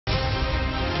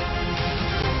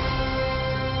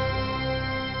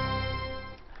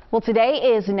Well,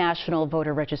 today is National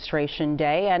Voter Registration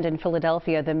Day, and in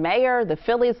Philadelphia, the mayor, the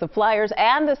Phillies, the Flyers,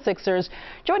 and the Sixers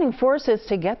joining forces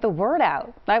to get the word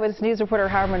out. Eyewitness News reporter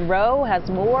Howard Monroe has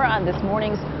more on this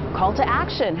morning's call to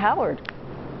action. Howard.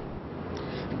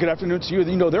 Good afternoon to you.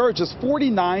 You know, there are just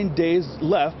 49 days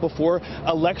left before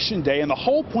Election Day, and the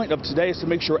whole point of today is to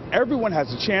make sure everyone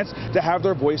has a chance to have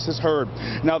their voices heard.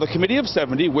 Now, the Committee of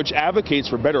 70, which advocates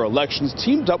for better elections,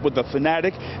 teamed up with the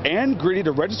Phanatic and Gritty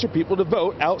to register people to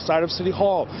vote outside of City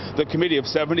Hall. The Committee of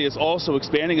 70 is also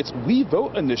expanding its We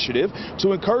Vote initiative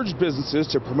to encourage businesses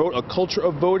to promote a culture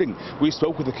of voting. We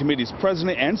spoke with the committee's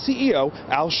president and CEO,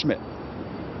 Al Schmidt.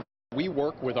 We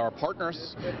work with our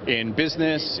partners in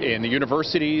business, in the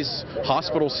universities,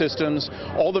 hospital systems,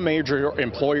 all the major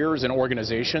employers and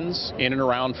organizations in and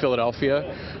around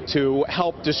Philadelphia to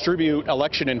help distribute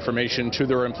election information to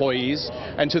their employees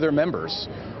and to their members.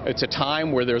 It's a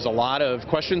time where there's a lot of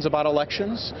questions about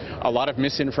elections, a lot of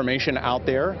misinformation out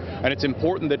there, and it's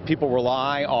important that people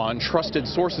rely on trusted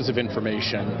sources of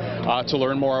information to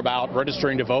learn more about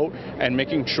registering to vote and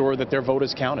making sure that their vote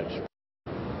is counted.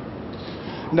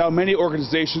 Now, many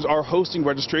organizations are hosting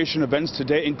registration events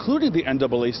today, including the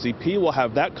NAACP. We'll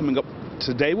have that coming up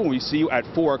today when we see you at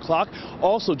 4 o'clock.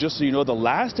 Also, just so you know, the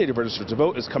last day to register to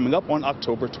vote is coming up on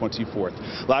October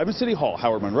 24th. Live in City Hall,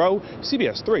 Howard Monroe,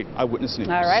 CBS 3 Eyewitness News.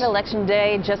 All right, Election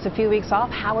Day just a few weeks off.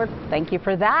 Howard, thank you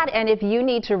for that. And if you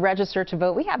need to register to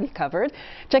vote, we have you covered.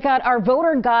 Check out our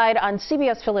voter guide on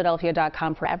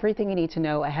CBSPhiladelphia.com for everything you need to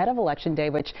know ahead of Election Day,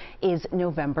 which is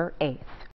November 8th.